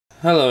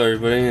Hello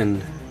everybody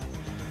and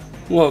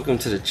welcome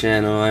to the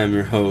channel. I am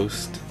your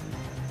host,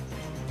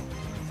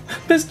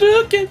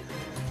 Beztruken,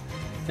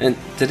 and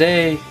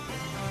today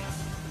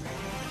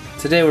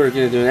we're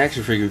gonna do an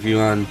action figure review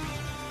on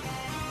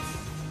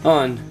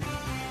oh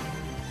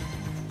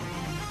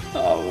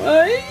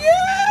my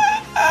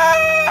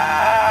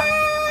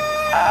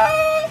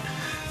god,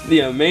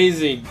 the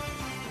amazing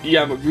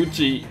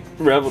Yamaguchi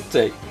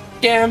Revoltech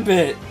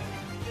Gambit.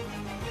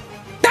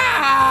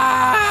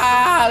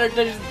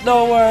 There's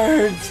no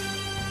words.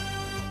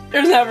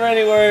 There's never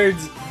any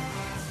words.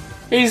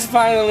 He's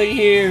finally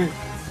here.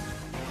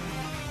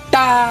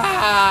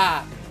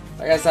 I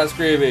gotta stop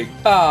screaming.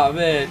 Oh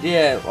man,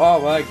 yeah. Oh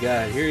my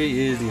god, here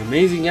he is, the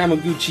amazing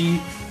Yamaguchi,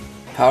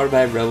 powered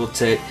by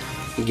Revoltech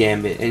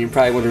Gambit. And you're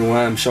probably wondering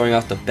why I'm showing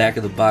off the back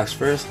of the box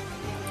first.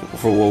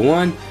 For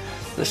one,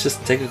 let's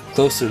just take a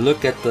closer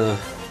look at the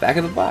back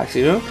of the box.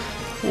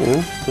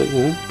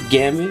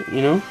 Gambit.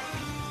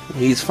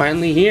 He's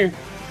finally here.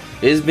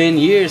 It's been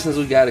years since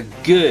we got a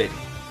good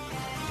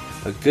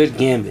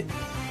Gambit,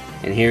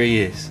 and here he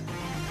is.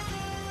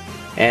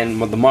 And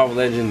the Marvel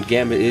Legend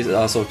Gambit is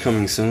also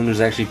coming soon.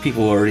 There's actually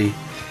people already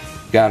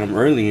got him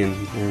early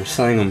and they're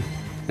selling them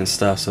and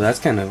stuff, so that's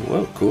kind of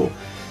cool.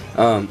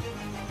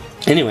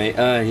 Anyway,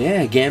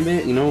 yeah,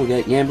 Gambit. We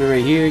got Gambit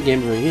right here,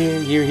 Gambit right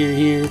here,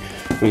 here.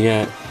 We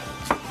got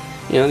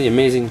the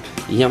amazing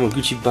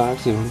Yamaguchi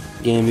box.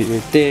 Gambit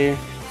right there,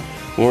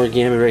 more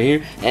Gambit right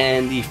here,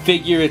 and the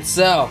figure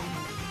itself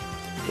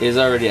is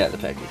already out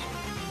of the package.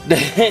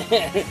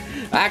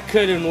 I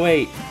couldn't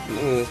wait.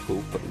 Oh, that's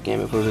cool.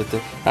 Gambit pose right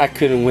there. I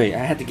couldn't wait. I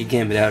had to get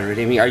Gambit out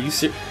already. I mean, are you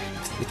serious?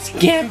 It's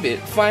Gambit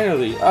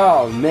finally.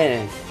 Oh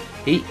man,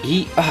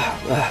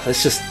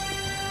 let's just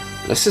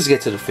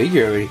get to the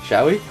figure already,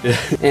 shall we?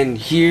 And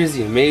here's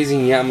the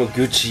amazing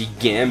Yamaguchi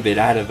Gambit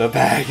out of the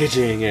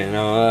packaging. Man,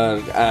 I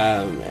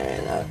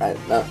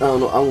don't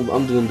know.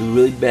 I'm gonna do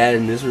really bad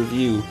in this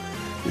review.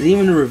 Is it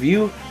even a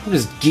review? I'm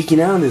just geeking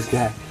out on this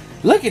guy.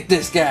 Look at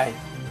this guy.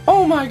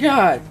 Oh my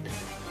god!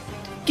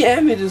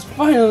 Gambit is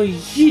finally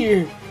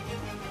here!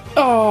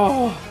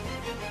 Oh!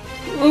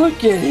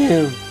 Look at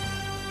him!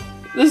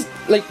 This,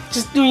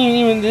 just doing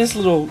even this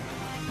little,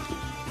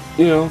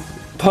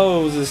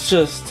 pose is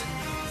just...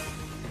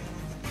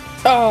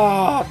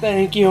 Oh,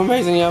 thank you,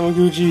 amazing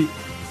Yamaguchi!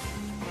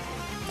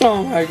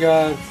 Oh my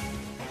god!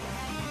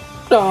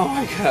 Oh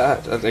my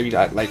god!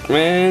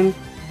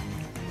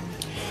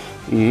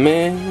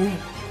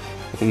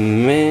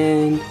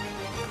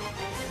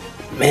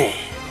 Man,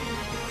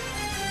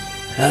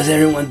 how's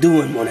everyone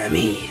doing, mon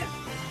ami?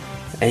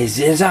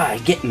 Is I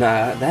getting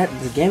that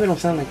the Gambit don't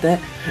sound like that.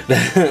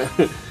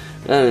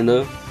 I don't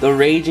know. The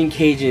Raging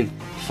Cajun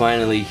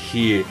finally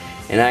here,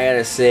 and I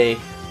gotta say,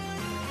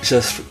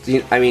 I've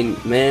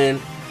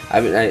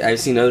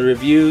seen other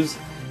reviews,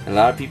 and a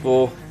lot of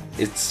people,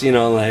 it's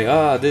like,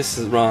 oh, this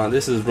is wrong,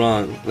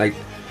 like,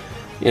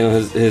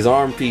 his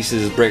arm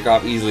pieces break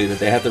off easily, that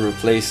they have to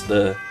replace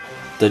the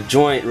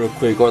joint real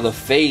quick, or the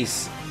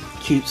face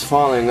keeps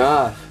falling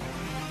off.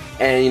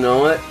 And you know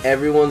what?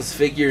 Everyone's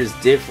figure is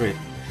different,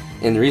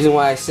 and the reason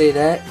why I say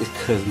that is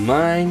because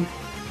mine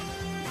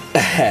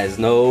has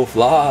no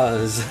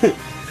flaws.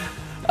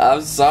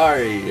 I'm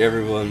sorry,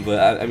 everyone,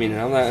 but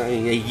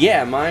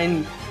yeah,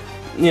 mine.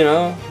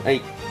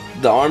 Like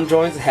the arm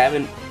joints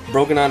haven't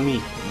broken on me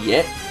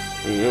yet.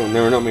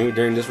 Never know. Maybe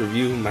during this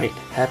review it might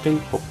happen.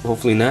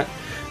 Hopefully not.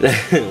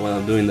 While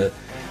I'm doing the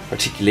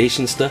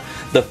articulation stuff.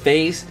 The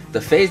face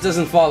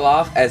doesn't fall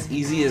off as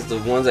easy as the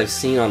ones I've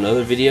seen on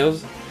other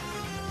videos.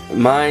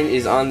 Mine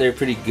is on there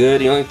pretty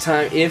good. The only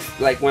time,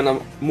 when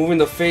I'm moving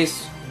the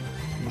face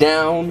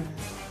down,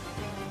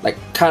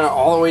 kind of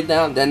all the way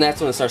down, then that's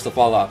when it starts to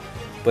fall off.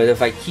 But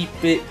if I keep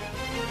it,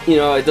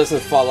 it doesn't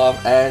fall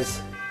off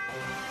as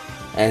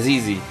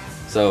easy.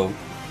 So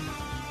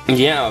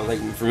yeah,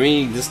 for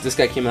me, this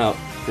guy came out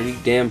pretty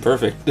damn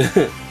perfect.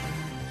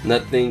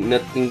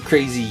 nothing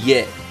crazy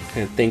yet.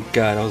 And thank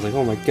God. I was like,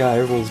 oh my god,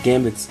 everyone's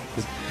Gambit's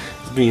is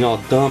being all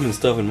dumb and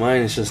stuff, and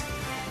mine is just,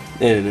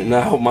 and I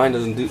hope mine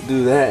doesn't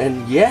do that.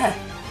 And yeah,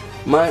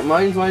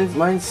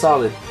 mine's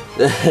solid.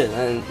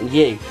 And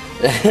yay.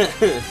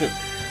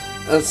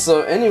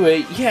 So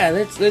anyway, yeah,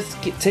 let's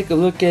take a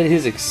look at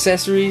his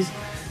accessories,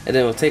 and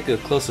then we'll take a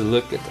closer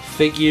look at the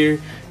figure,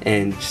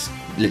 and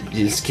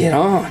just get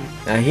on.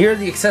 Now here are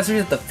the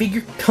accessories that the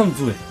figure comes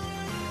with.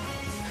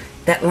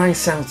 That line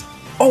sounds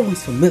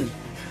always familiar.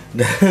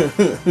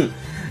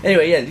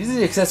 Anyway, yeah, these are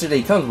the accessories that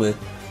he comes with.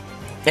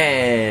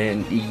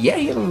 And yeah,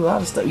 you got a lot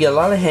of stuff. You got a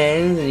lot of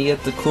hands, and you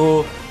got the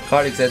cool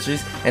card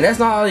accessories. And that's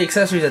not all the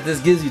accessories that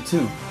this gives you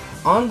too.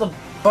 On the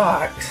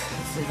box,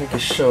 let's see if I can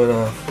show it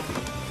off.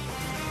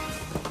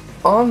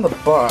 On the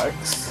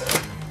box,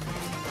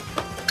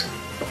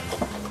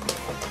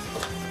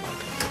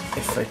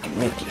 if I can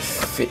make it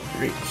fit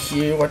right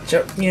here. Watch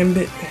out,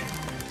 Gambit.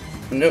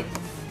 Nope.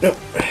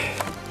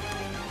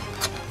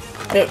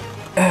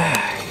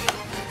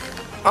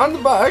 On the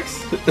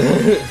box,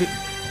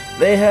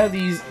 they have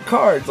these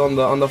cards on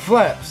the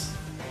flaps.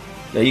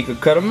 Now you can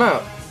cut them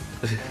out.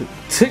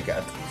 Check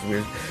out the was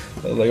weird.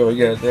 I was like, oh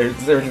yeah,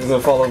 everything's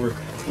gonna fall over.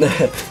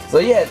 So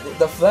yeah,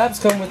 the flaps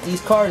come with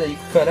these cards that you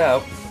can cut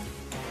out.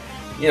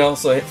 You know,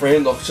 so for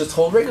him to just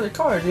hold regular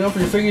cards, you know, for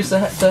your figures to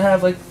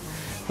have like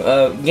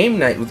game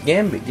night with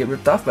Gambit, get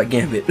ripped off by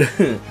Gambit.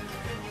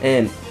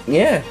 And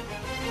yeah,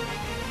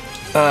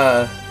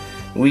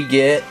 we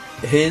get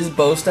his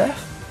bow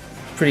staff.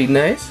 Pretty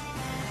nice,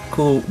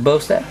 cool bow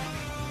staff.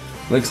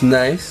 Looks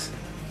nice,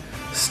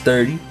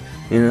 sturdy,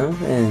 you know,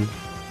 and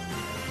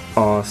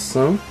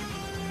awesome.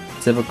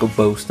 Typical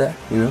bow staff,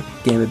 you know,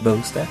 Gambit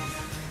bow staff.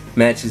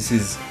 Matches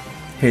his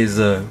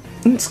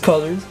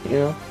colors, you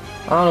know.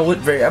 I don't know what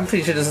variant. I'm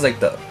pretty sure this is like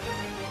the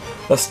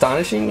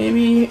astonishing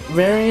maybe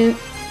variant,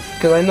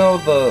 because I know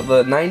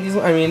the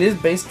 90s. I mean, it's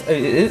based.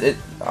 It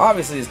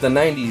obviously it's the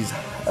 90s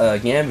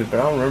Gambit, but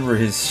I don't remember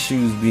his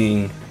shoes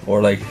being,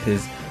 or like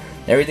his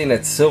everything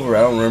that's silver.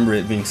 I don't remember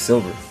it being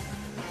silver.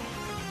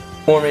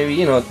 Or maybe,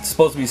 you know, it's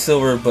supposed to be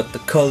silver, but the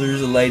colors,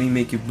 the lighting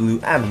make it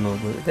blue. I don't know,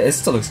 but it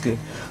still looks good.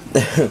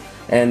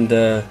 And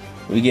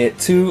we get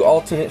 2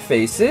 alternate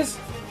faces,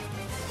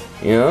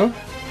 you know,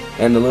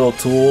 and the little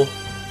tool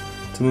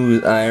to move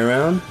his eye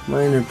around.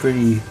 Mine are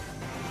pretty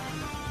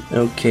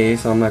okay,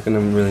 so I'm not gonna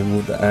really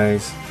move the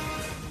eyes.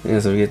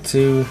 And so we get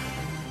 2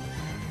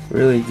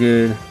 really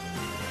good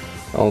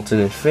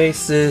alternate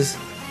faces.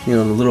 You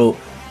know, the little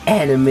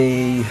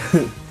anime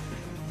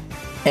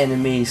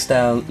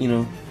style, you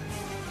know,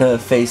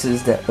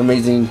 faces that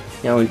amazing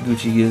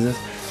Yamaguchi gives us,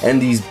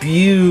 and these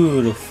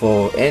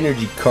beautiful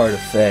energy card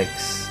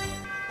effects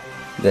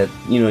that,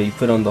 you know, you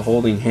put on the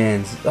holding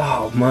hands.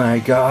 Oh my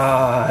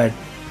god,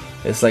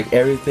 it's like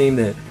everything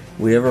that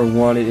we ever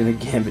wanted in a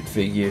Gambit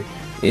figure.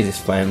 It is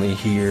finally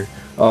here.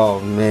 Oh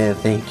man,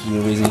 thank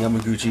you, amazing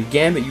Yamaguchi.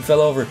 Gambit, you fell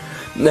over.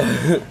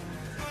 Yeah,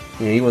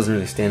 he wasn't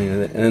really standing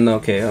in it. And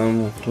okay,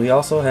 we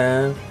also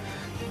have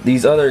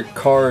these other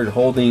card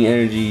holding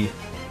energy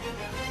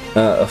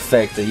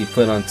effect that you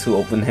put on 2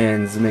 open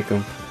hands to make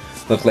him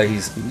look like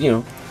he's, you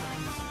know,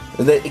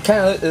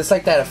 it's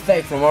like that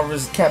effect from Marvel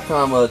vs.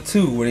 Capcom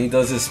 2 when he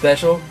does his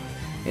special,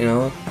 you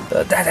know,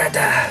 da da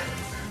da.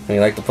 And you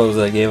like the pose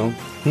that I gave him.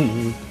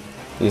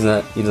 He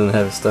doesn't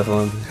have his stuff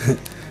on.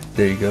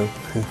 There you go.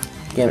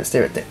 Gambit, stay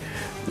right there.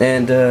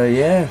 And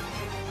yeah,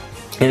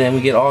 and then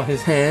we get all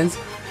his hands,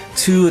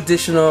 2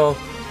 additional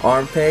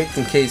arm pegs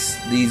in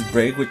case these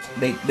break, which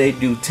they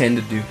do tend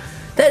to do.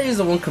 That is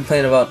the one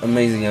complaint about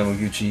amazing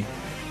Yamaguchi.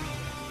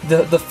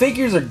 The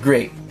figures are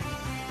great.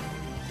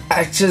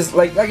 I just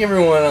like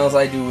everyone else,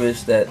 I do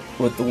wish that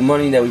with the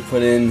money that we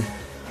put in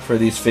for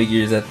these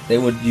figures, that they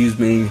would use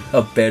maybe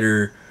a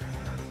better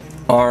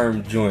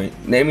arm joint.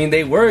 I mean,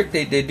 they work,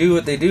 they do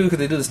what they do because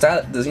they do the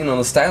style, you know,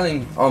 the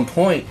styling on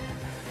point,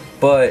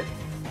 but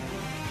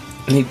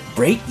they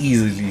break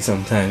easily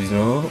sometimes, you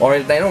know, or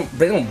they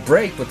don't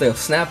break, but they'll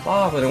snap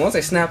off, and then once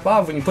they snap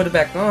off, when you put it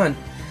back on,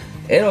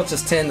 it'll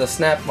just tend to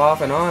snap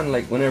off and on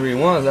like whenever you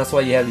want. That's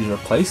why you have these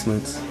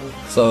replacements.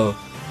 So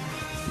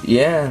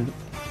yeah,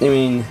 I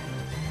mean,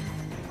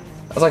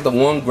 that's like the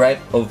one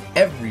gripe of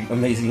every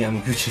amazing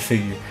Yamaguchi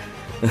figure.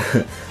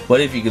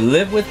 But if you can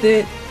live with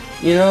it,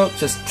 you know,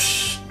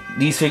 just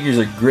these figures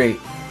are great.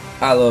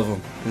 I love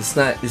them. It's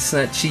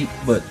not cheap,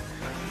 but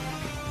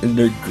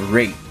they're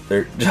great.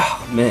 They're,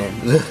 oh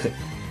man.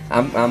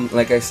 I'm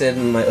like I said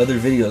in my other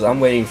videos, I'm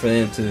waiting for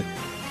them to,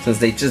 since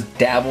they just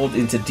dabbled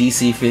into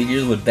DC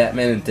figures with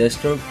Batman and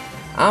Deathstroke,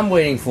 I'm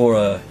waiting for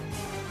a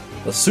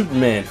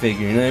Superman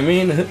figure, you know what I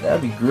mean?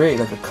 That'd be great,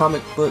 like a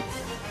comic book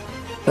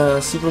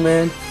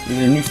Superman,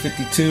 either New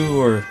 52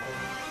 or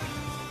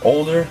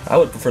older. I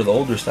would prefer the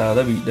older style.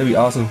 That'd be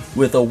awesome.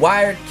 With a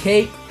wired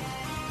cape,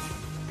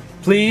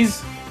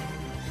 please.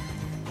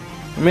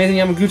 Amazing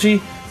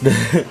Yamaguchi.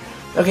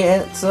 Okay,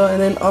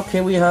 and then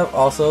okay, we have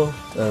also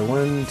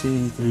 1,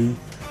 2, 3,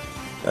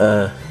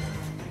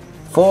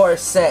 4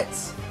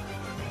 sets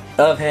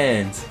of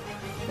hands,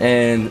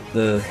 and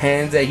the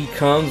hands that he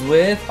comes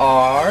with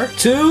are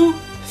 2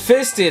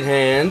 fisted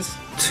hands,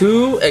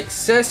 2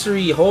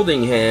 accessory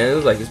holding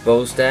hands like his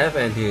bow staff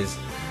and his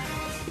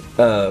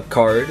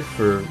card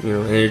for, you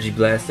know, energy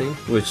blasting,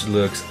 which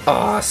looks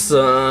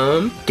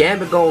awesome.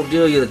 Gambit gonna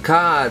deal you the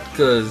cards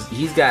because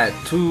he's got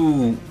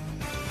 2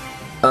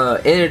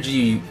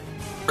 energy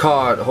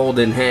card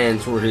holding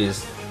hands for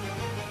his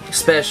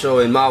special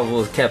in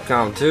Marvel vs.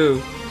 Capcom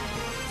 2.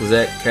 Was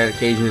that kind of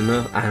Cajun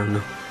enough? I don't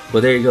know.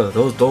 But there you go.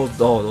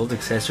 Those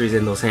accessories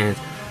in those hands,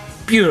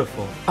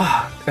 beautiful.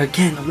 Ah,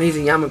 again,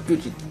 amazing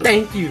Yamaguchi.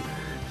 Thank you.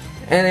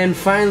 And then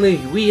finally,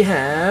 we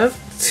have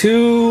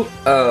 2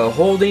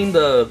 holding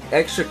the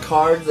extra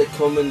cards that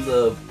come in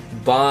the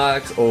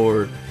box,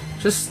 or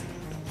just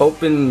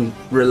open,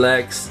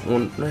 relax.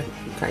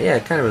 Yeah,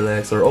 kind of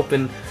relax, or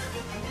open,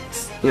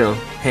 you know,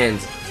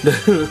 hands.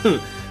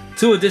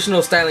 2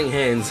 additional styling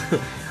hands.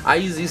 I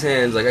use these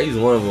hands, like I use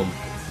one of them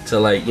to,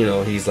 like, you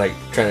know, he's like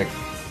trying to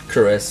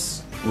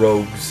caress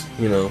Rogue's,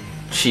 you know,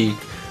 cheek,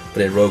 but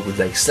then Rogue would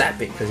like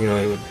slap it because, you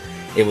know,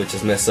 it would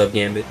just mess up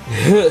Gambit.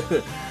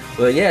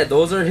 But yeah,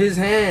 those are his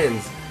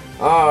hands.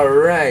 All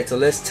right, so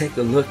let's take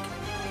a look.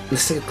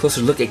 Let's take a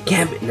closer look at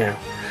Gambit now.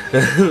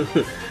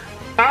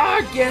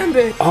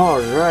 Gambit!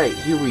 Alright,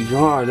 here we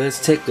are.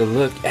 Let's take a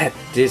look at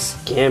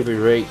this Gambit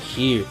right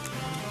here.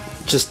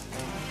 Just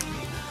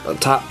a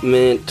top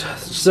mint.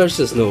 There's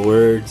just no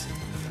words.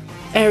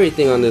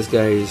 Everything on this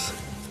guy is,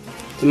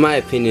 in my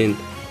opinion,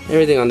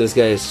 everything on this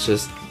guy is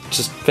just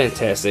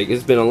fantastic.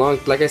 It's been a long,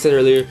 like I said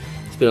earlier,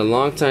 it's been a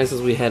long time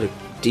since we had a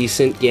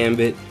decent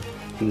Gambit.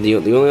 The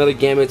only other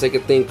Gambits I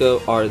could think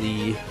of are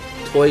the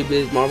Toy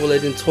Biz, Marvel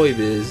Legend Toy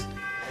Biz,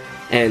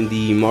 and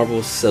the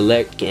Marvel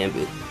Select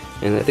Gambit.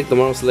 And I think the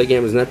Marvel Select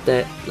Gambit is not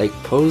that like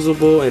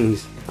posable, and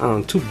he's, I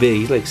don't know, too big.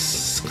 He's like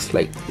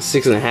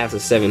 6.5 to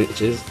 7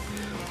 inches,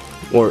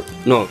 or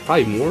no,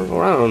 probably more,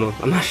 or I don't know.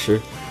 I'm not sure.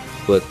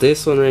 But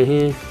this one right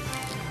here,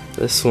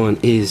 this one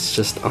is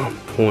just on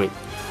point.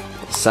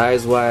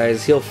 Size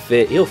wise, he'll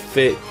fit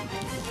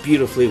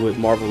beautifully with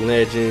Marvel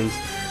Legends,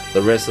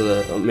 the rest of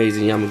the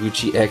amazing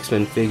Yamaguchi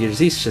X-Men figures.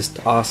 He's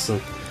just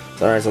awesome.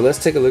 Alright, so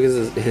let's take a look at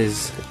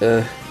his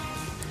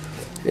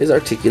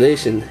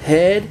articulation.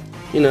 Head,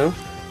 you know,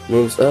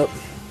 moves up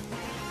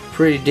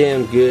pretty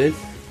damn good,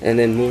 and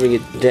then moving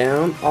it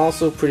down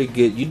also pretty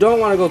good. You don't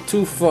want to go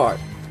too far,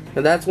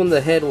 and that's when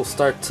the head will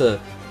start to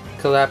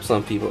collapse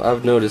on people.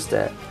 I've noticed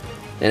that.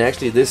 And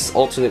actually, this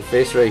alternate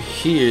face right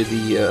here,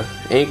 the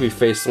angry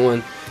face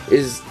one,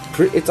 is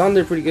it's on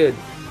there pretty good,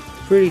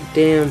 pretty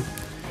damn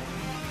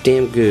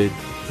good.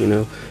 You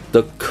know,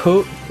 the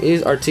coat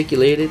is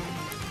articulated.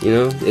 You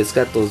know, it's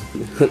got those,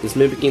 it's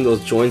mimicking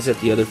those joints that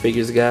the other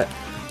figures got,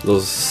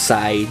 those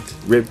side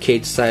rib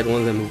cage side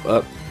ones that move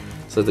up.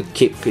 So the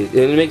cape, and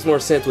it makes more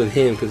sense with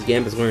him because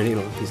Gambit's wearing, you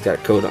know, he's got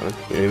a coat on. You know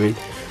what I mean?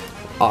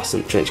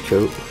 Awesome trench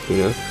coat. You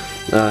know,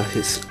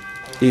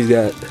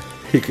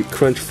 he could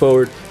crunch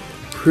forward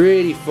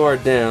pretty far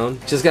down.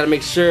 Just got to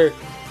make sure,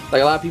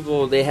 like a lot of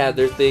people, they have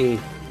their thing,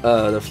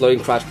 the floating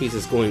crotch piece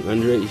is going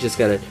under it. You just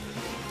gotta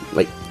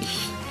like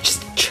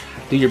just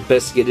do your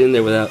best to get in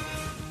there without,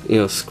 you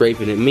know,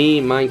 scraping it.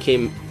 Mine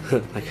came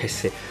like I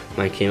said,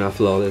 mine came out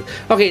flawless.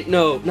 Okay,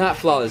 no, not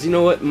flawless. You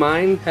know what?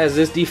 Mine has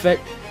this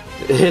defect.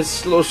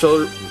 His little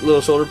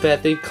shoulder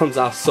pad thing comes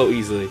off so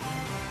easily.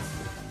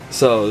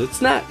 So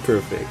it's not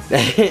perfect.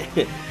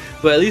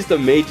 But at least the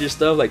major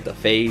stuff, like the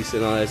face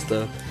and all that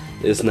stuff,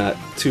 it's not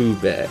too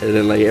bad. And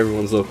then like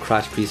everyone's little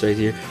crotch piece right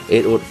here,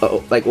 it would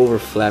like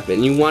overflap it,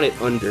 and you want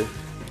it under.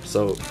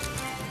 So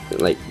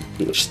like,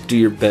 you know, just do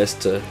your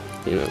best to,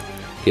 you know,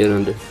 get it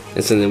under.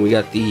 And so then we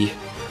got these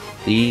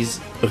these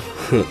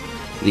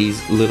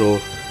little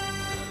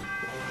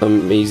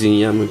amazing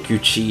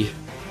Yamaguchi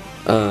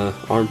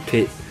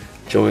armpit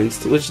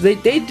joints, which they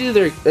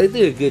do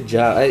a good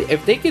job.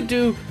 If they could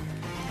do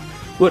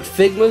what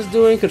Figma's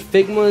doing, could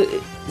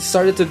Figma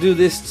started to do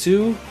this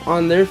too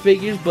on their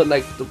figures, but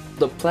like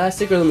the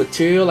plastic or the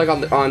material, like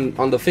on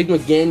the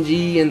Figma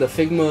Genji and the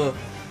Figma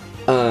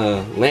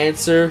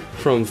Lancer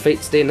from Fate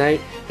Stay Night,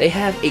 they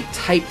have a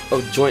type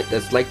of joint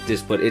that's like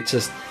this, but it's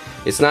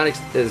not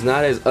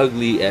as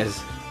ugly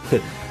as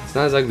it's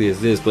not as ugly as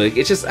this, but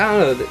it's just, I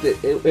don't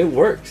know, it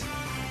works.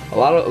 A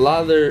lot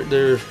of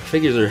their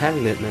figures are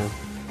having that now.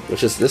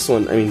 Which is this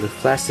one. I mean, the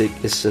plastic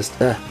is just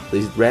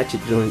these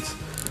ratchet joints.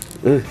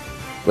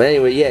 But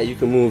anyway, yeah, you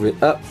can move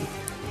it up.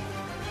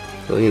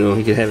 So, you know,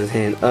 he could have his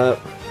hand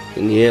up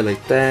in the air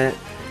like that.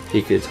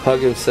 He could hug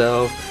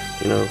himself.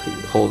 You know, he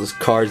could hold his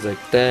cards like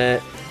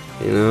that.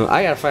 You know,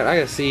 I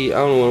gotta see. I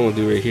don't know what I'm gonna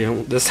do right here.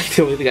 That's like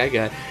the only thing I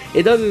got.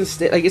 It doesn't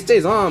stay, like it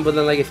stays on, but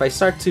then like if I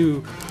start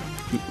to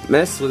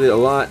mess with it a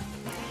lot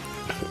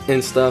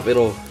and stuff,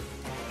 it'll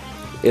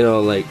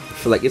like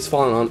feel like it's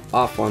falling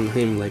off on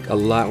him like a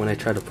lot when I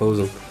try to pose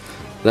him.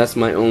 That's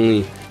my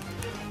only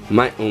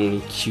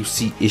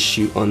QC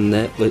issue on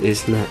that, but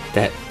it's not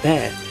that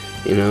bad,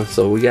 you know.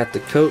 So we got the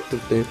coat,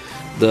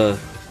 the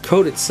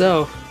coat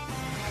itself.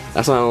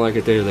 That's what I don't like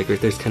right there. Like right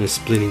there's kind of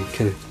splitting,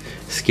 kind of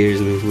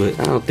scares me, but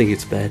I don't think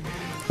it's bad.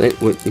 Like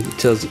it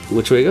tells you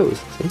which way it goes.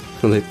 See?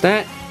 So like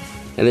that,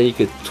 and then you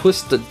could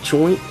twist the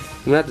joint,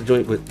 not the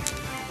joint, but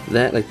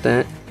that like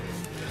that,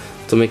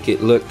 to make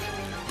it look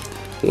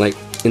like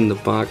in the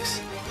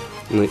box,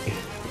 and like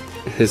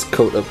his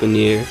coat up in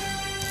the air.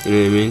 You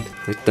know what I mean?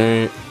 Like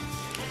that.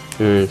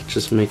 And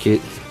just make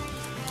it,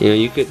 you know,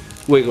 you could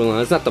wiggle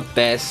on. It's not the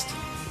best,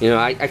 you know.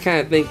 I kind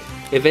of think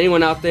if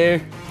anyone out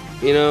there,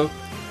 you know,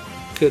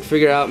 could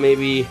figure out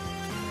maybe,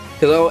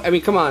 because I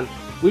mean, come on,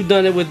 we've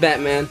done it with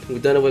Batman,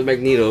 we've done it with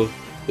Magneto,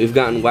 we've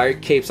gotten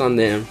wired capes on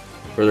them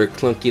for their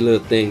clunky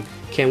little thing.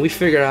 Can we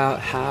figure out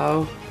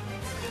how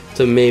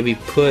to maybe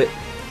put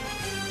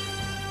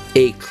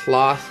a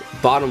cloth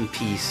bottom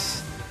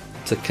piece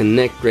to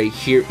connect right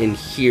here and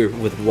here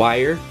with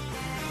wire?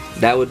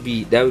 That would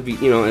be,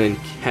 you know, and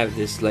have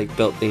this like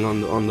belt thing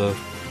on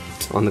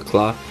the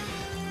cloth,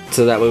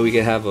 so that way we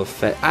could have a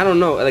fat. I don't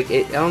know, like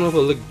I don't know if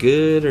it'll look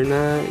good or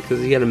not,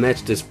 because you gotta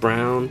match this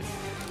brown.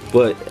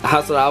 But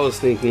that's what I was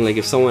thinking. Like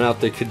if someone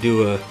out there could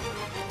do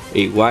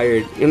a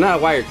wired, you know, not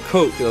a wired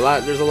coat,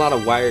 because there's a lot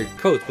of wired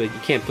coats, but you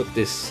can't put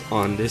this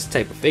on this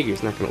type of figure.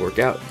 It's not gonna work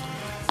out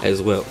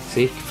as well.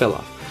 See, it fell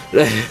off.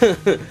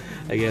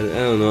 I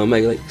don't know, I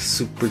might like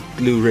super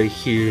glue right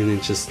here and then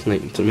just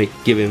like to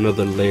give it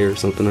another layer or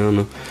something, I don't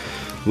know.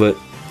 But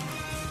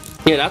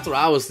yeah, that's what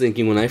I was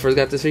thinking when I first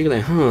got this figure,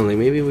 like like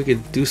maybe we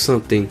could do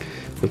something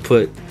and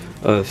put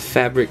a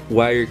fabric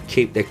wire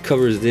cape that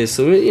covers this,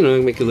 so you know,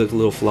 make it look a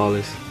little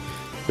flawless.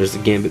 There's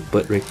the Gambit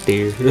butt right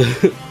there.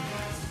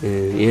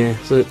 And yeah,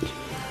 so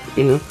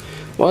you know,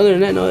 well, other than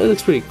that, no, it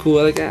looks pretty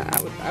cool. Like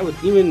I would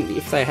even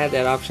if I had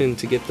that option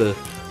to get the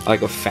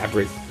like a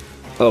fabric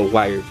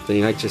wire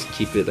thing, I'd just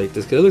keep it like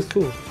this because it looks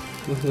cool.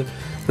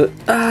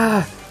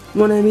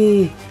 Mon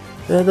ami,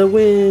 the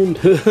wind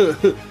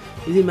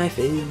is in my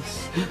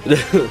face.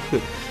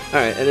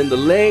 Alright, and then the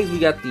legs, we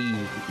got the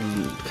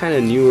kind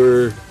of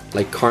newer,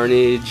 like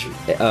Carnage,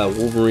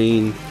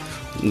 Wolverine.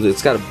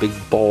 It's got a big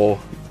ball,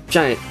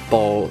 giant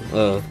ball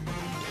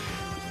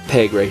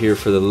peg right here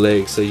for the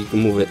legs, so you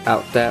can move it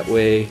out that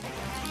way,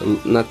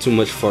 not too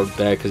much far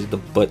back because the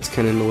butt's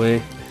kind of in the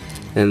way.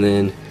 And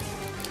then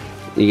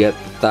you got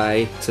the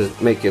thigh to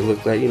make it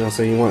look like, you know,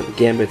 so you want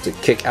Gambit to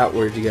kick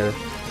outward, you gotta,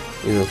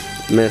 you know,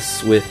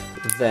 mess with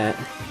that,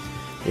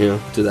 you know,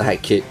 do the high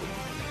kick,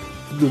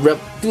 do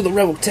the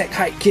Revoltech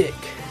high kick.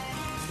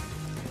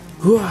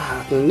 You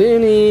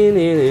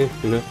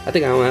know, I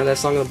think I don't have that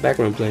song in the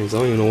background playing, so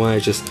I don't even know why I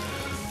just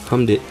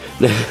hummed it.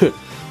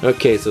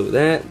 Okay, so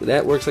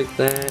that works like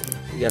that.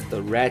 You got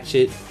the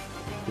ratchet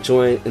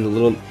joint and the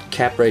little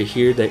cap right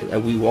here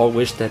that we all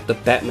wish that the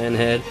Batman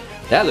had.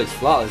 That looks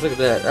flawless. Look at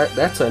that.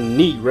 That's a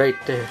knee right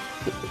there.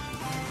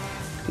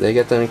 Did I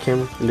get that on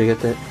camera? Did I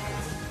get that?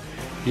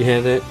 You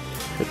have that?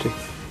 Have to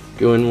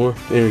go in more.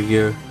 There we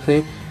go.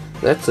 See?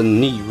 That's a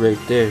knee right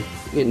there.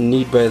 Getting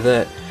kneed by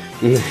that.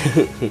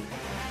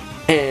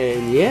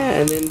 And yeah,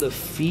 and then the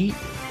feet.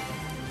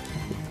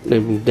 They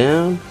move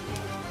down,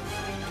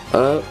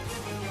 up,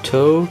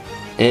 toe,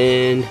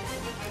 and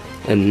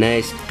a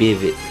nice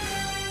pivot.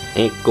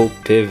 Ankle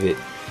pivot.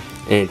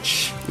 And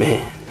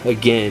man,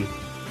 again,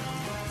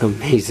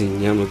 amazing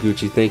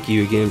Yamaguchi. Thank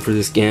you again for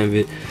this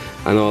Gambit.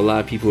 I know a lot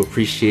of people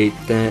appreciate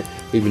that.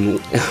 We've been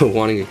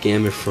wanting a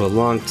Gambit for a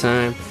long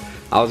time.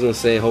 I was gonna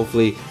say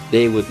hopefully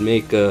they would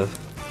make a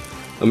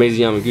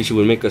Amazing Yamaguchi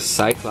would make a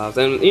Cyclops,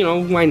 and you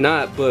know, why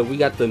not? But we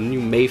got the new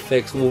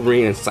Mafex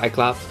Wolverine and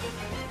Cyclops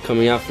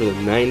coming out for the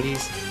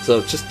 90s,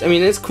 so just, I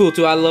mean, it's cool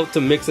too. I love to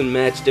mix and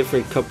match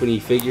different company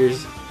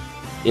figures,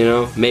 you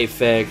know,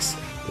 Mafex,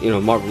 you know,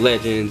 Marvel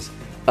Legends,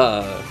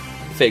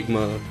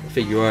 Figma,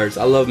 Figure Arts.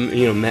 I love,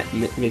 you know,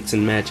 mix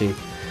and matching,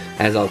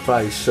 as I'll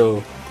probably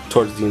show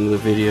towards the end of the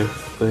video.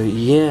 But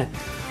yeah,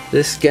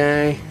 this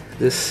guy,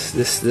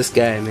 this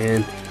guy,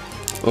 man,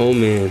 oh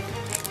man,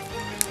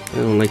 I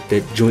don't like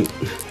that joint.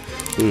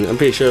 I'm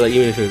pretty sure, like,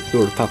 even if it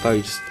were to pop out,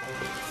 you just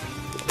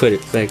put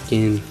it back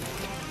in.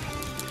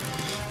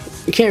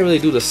 You can't really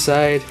do the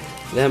side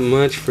that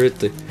much for it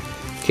to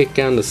kick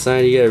down the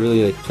side. You gotta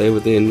really like play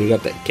with it, and you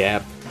got that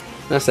gap.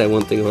 That's that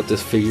one thing about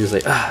this figure, is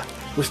like,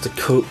 wish the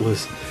coat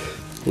was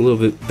a little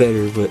bit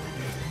better, but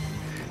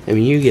I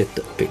mean, you get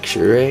the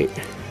picture, right?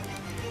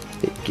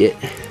 Get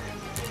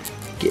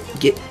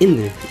in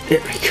there.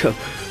 There we go.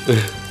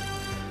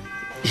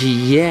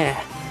 Yeah.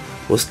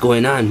 What's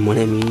going on, mon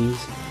amis?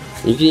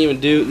 You can even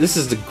do, this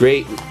is the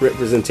great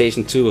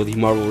representation too of the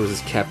Marvel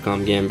vs.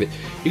 Capcom Gambit.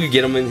 You could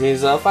get him in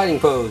his fighting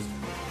pose.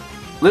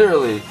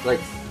 Literally,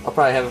 like, I'll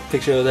probably have a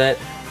picture of that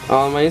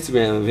on my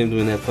Instagram of him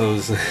doing that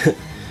pose.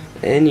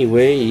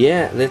 Anyway,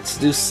 yeah, let's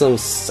do some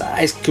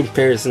size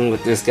comparison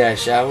with this guy,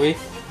 shall we?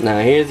 Now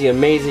here's the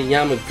Amazing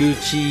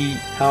Yamaguchi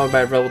powered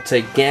by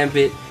Revoltech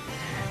Gambit,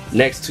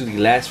 next to the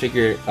last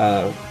figure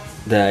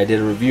that I did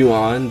a review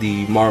on,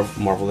 the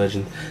Marvel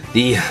Legend,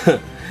 the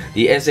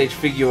SH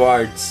Figure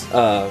Arts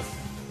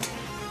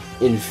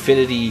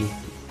Infinity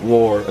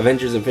War,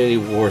 Avengers Infinity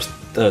War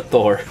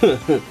Thor.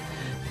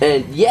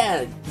 And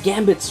yeah,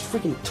 Gambit's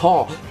freaking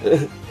tall.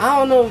 I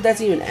don't know if that's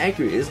even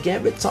accurate. Is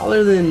Gambit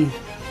taller than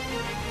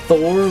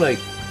Thor, like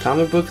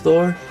comic book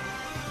Thor?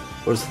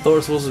 Or is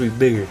Thor supposed to be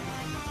bigger?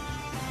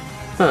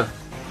 Huh.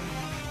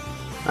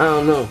 I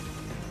don't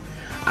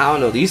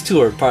know. These two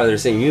are part of the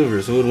same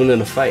universe. Who would win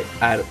in a fight?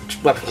 Come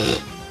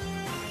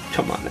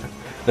on now.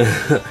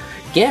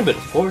 Gambit,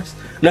 of course.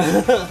 No,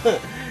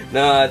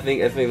 I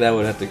think that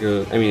would have to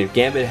go. I mean, if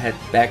Gambit had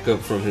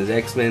backup from his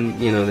X-Men,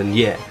 you know, then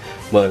yeah.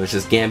 But if it's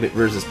just Gambit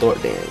versus Thor,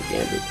 damn,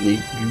 Gambit, you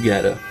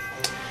gotta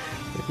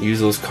use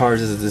those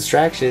cars as a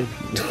distraction.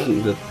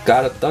 The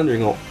God of Thunder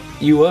gonna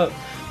you up.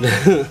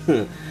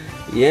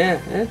 Yeah,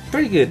 that's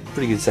pretty good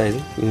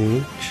sizing.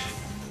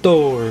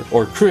 Thor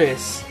or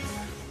Chris,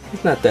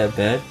 it's not that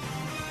bad.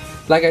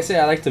 Like I said,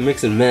 I like to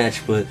mix and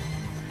match, but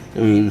I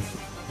mean,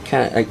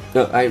 kind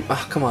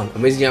of. Come on,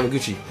 Amazing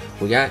Yamaguchi.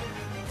 We got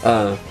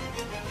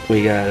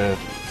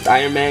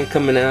Iron Man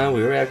coming out.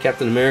 We already have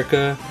Captain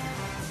America.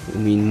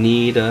 We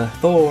need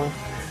Thor.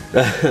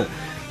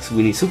 So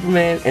we need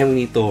Superman and we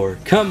need Thor.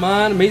 Come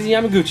on, Amazing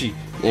Yamaguchi.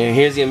 And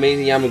here's the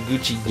Amazing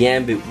Yamaguchi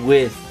Gambit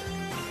with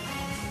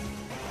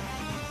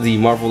the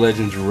Marvel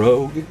Legends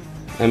Rogue.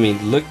 I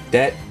mean, look,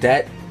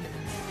 that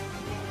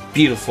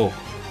beautiful.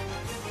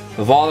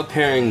 Of all the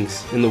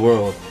pairings in the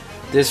world,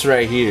 This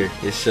right here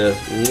is just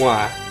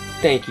mwah.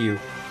 Thank you.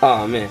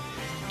 Oh man,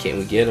 can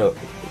we get a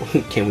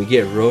can we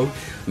get Rogue?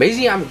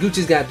 Amazing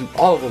Yamaguchi's got to do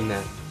all of them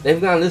now. They've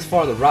gone this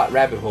far the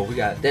rabbit hole. We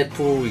got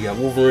Deadpool, we got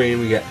Wolverine,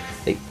 we got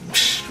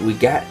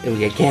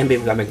Gambit,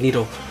 we got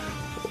Magneto.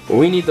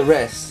 We need the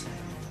rest.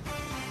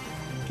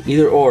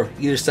 Either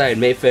side,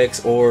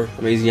 Mafex or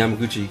Amazing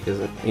Yamaguchi,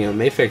 because you know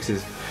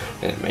Mafex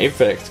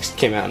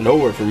came out of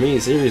nowhere for me,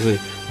 seriously.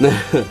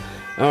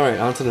 Alright,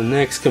 on to the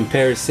next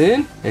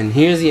comparison. And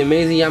here's the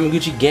Amazing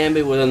Yamaguchi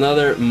Gambit with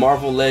another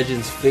Marvel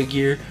Legends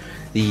figure,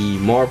 the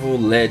Marvel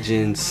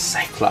Legends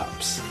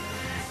Cyclops.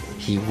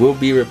 He will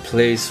be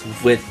replaced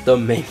with the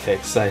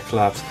Mafex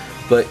Cyclops.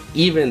 But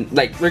even,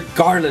 like,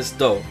 regardless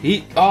though,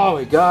 oh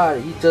my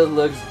god, he just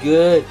looks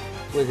good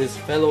with his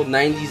fellow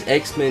 90s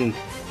X-Men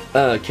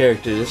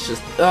characters. It's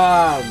just,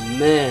 oh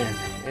man.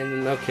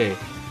 And then, okay,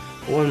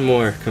 one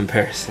more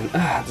comparison.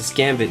 This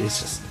Gambit is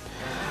just,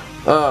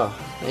 oh,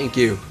 thank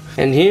you.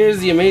 And here's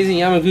the Amazing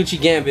Yamaguchi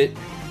Gambit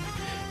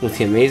with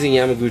the Amazing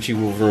Yamaguchi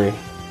Wolverine.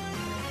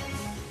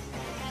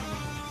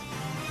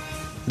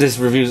 This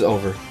review's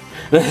over.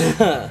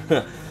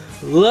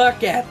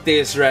 Look at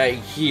this right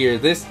here.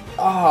 This,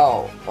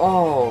 oh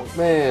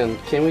man,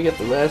 can we get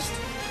the rest?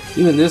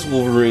 Even this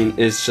Wolverine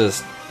is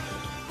just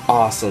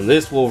awesome.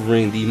 This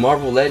Wolverine, the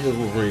Marvel Legends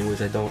Wolverine,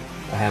 which I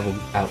have him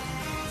out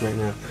right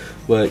now.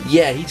 But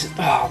yeah, he just,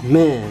 oh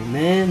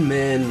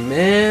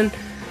man.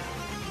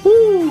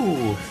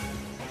 Woo!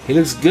 He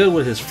looks good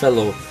with his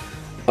fellow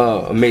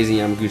Amazing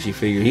Yamaguchi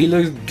figure. He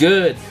looks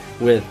good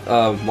with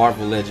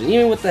Marvel Legends.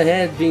 Even with the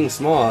head being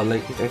small,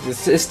 like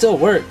it still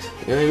works.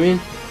 You know what I mean?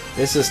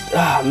 It's just,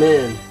 oh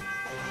man.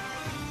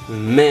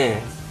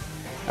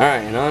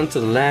 Alright, and on to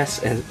the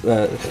last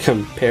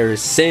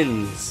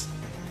comparisons.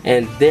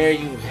 And there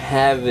you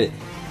have it.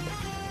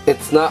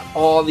 It's not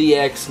all the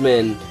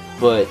X-Men,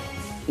 but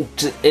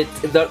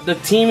the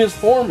team is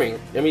forming.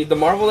 I mean, the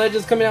Marvel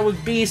Legends coming out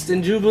with Beast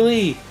and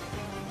Jubilee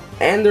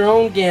and their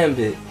own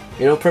Gambit.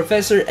 You know,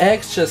 Professor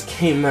X just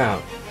came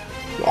out.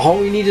 All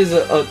we need is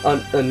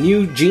a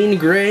new Jean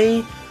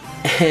Grey,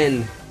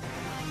 and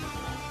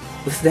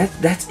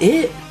that's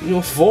it. You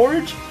know,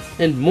 Forge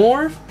and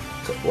Morph.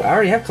 I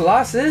already have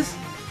Colossus,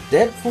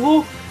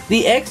 Deadpool.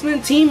 The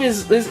X-Men team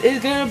is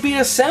gonna be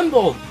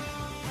assembled.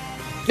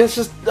 It's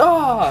just,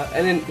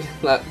 and then you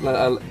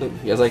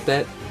guys like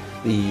that?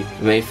 The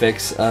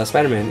Mafex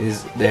Spider-Man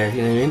is there.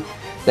 You know what I mean?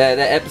 That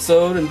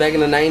episode and back in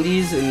the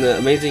 90s in the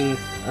Amazing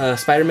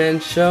Spider-Man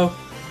show,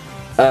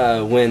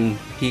 when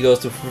he goes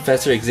to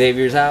Professor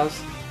Xavier's house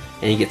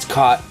and he gets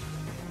caught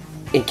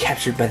and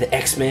captured by the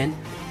X-Men.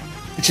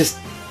 It's just,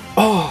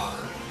 the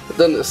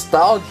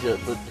nostalgia.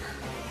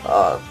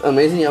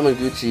 Amazing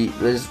Yamaguchi.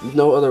 There's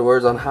no other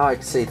words on how I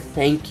can say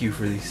thank you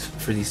for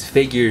these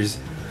figures.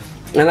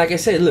 And like I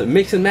said, look,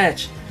 mix and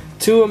match.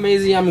 2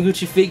 Amazing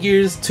Yamaguchi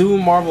figures, 2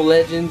 Marvel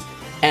Legends,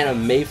 and a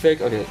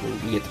Mafex. Okay,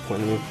 you get the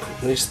point.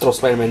 Let me just throw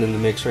Spider-Man in the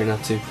mix right now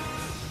too.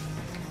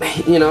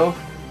 You know,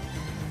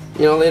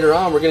 later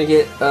on we're gonna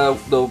get the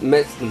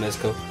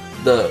Mezco.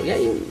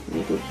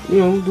 You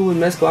know, do with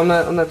Mezco. I'm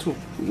not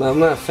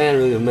a fan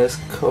really of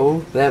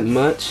Mezco that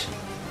much.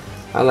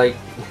 I like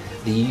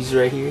these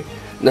right here.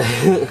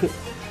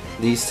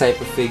 These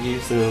type of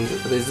figures. You know,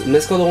 is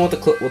Mezco the one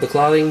with the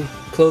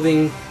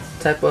clothing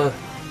type of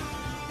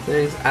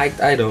things?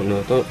 I don't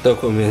know. Don't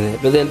quote me on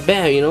that. But then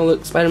bam, you know,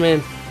 look,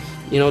 Spider-Man,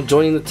 you know,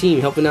 joining the team,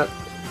 helping out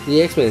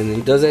the X-Men, and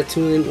he does that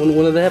too in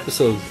one of the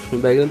episodes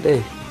from back in the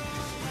day.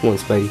 Come on,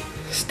 Spidey,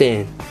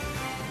 stand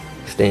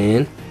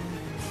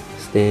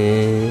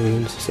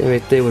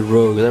right there with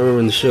Rogue. I remember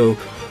in the show,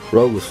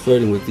 Rogue was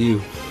flirting with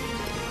you.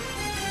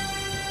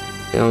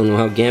 I don't know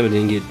how Gambit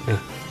didn't get.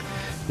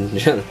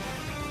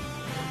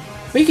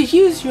 We could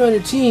use you on the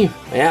team.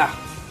 Yeah,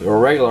 you're a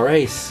regular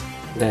race.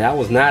 That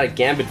was not a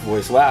Gambit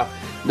voice. Wow.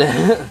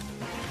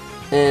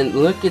 And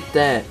look at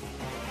that.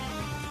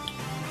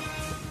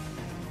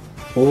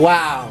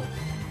 Wow.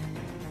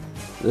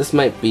 This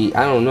might be,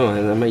 I don't know,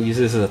 I might use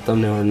this as a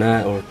thumbnail or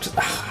not, or just,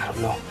 I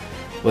don't know.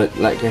 But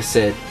like I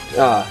said,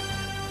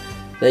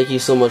 thank you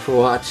so much for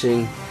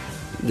watching.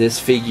 This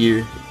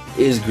figure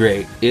is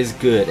great, is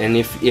good. And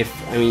if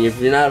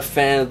you're not a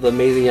fan of the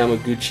Amazing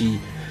Yamaguchi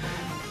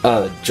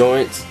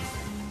joints,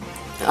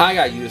 I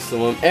got used to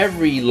them.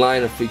 Every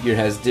line of figure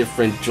has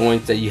different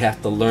joints that you have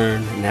to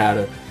learn and how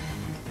to,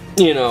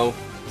 you know,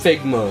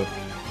 Figma,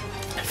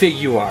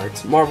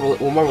 Figuarts.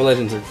 Marvel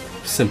Legends are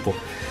simple.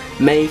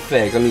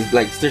 Mafex, I mean,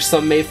 like, there's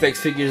some Mafex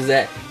figures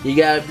that you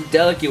gotta be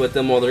delicate with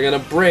them or they're gonna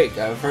break.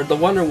 I've heard the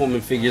Wonder Woman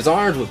figure's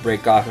arms would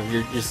break off if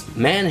you're just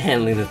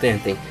manhandling the damn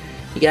thing.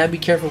 You gotta be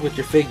careful with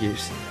your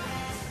figures.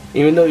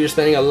 Even though you're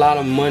spending a lot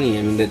of money,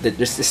 I mean,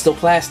 it's still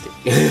plastic.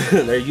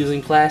 They're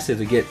using plastic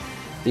to get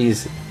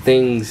these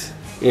things,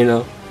 you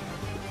know,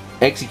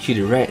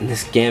 executed right, and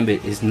this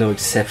Gambit is no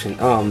exception.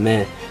 Oh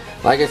man,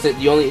 like I said,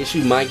 the only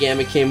issue my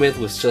Gambit came with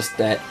was just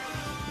that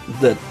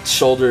the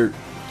shoulder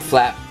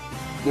flap,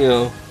 you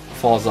know,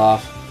 falls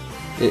off.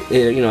 It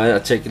you know, it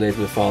articulates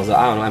but it falls off.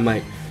 I don't know, I'm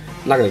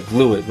not gonna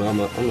glue it, but I'm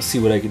gonna see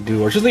what I can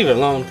do, or just leave it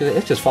alone because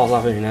it just falls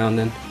off every now and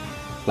then.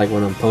 like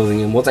when I'm posing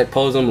him. Once I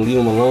pose him and leave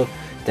him alone,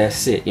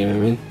 that's it, you know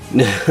what I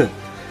mean?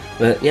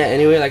 But yeah,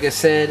 anyway, like I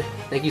said,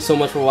 thank you so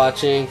much for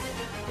watching.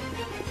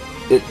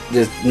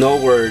 There's no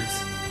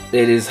words.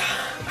 It is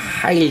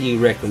highly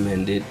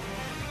recommended.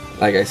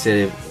 Like I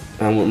said,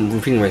 I'm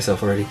repeating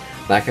myself already.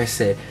 Like I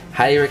said,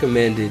 highly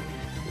recommended.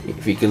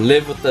 If you can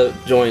live with the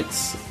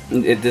joints,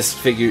 this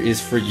figure is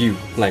for you.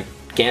 Like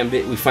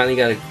Gambit, we finally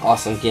got an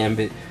awesome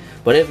Gambit.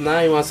 But if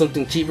not, you want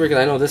something cheaper, because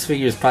I know this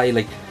figure is probably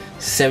like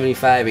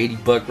 75, 80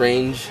 buck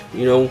range.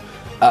 You know,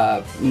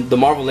 the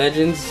Marvel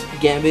Legends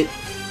Gambit,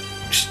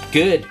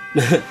 good.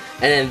 And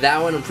then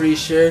that one, I'm pretty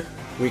sure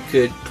we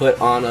could put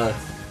on a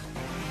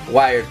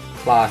wired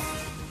cloth,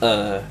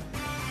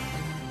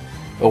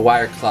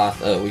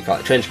 we call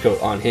it trench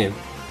coat on him.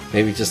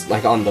 Maybe just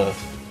like on the,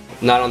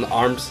 not on the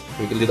arms.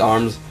 We could leave the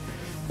arms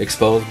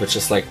exposed, but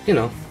just like, you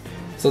know.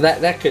 So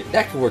that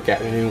could work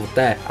out. I mean, with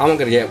that, I'm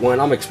gonna get one.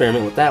 I'm gonna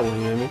experiment with that one.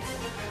 You know what I mean?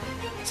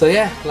 So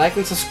yeah, like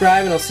and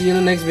subscribe, and I'll see you in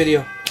the next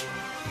video.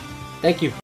 Thank you.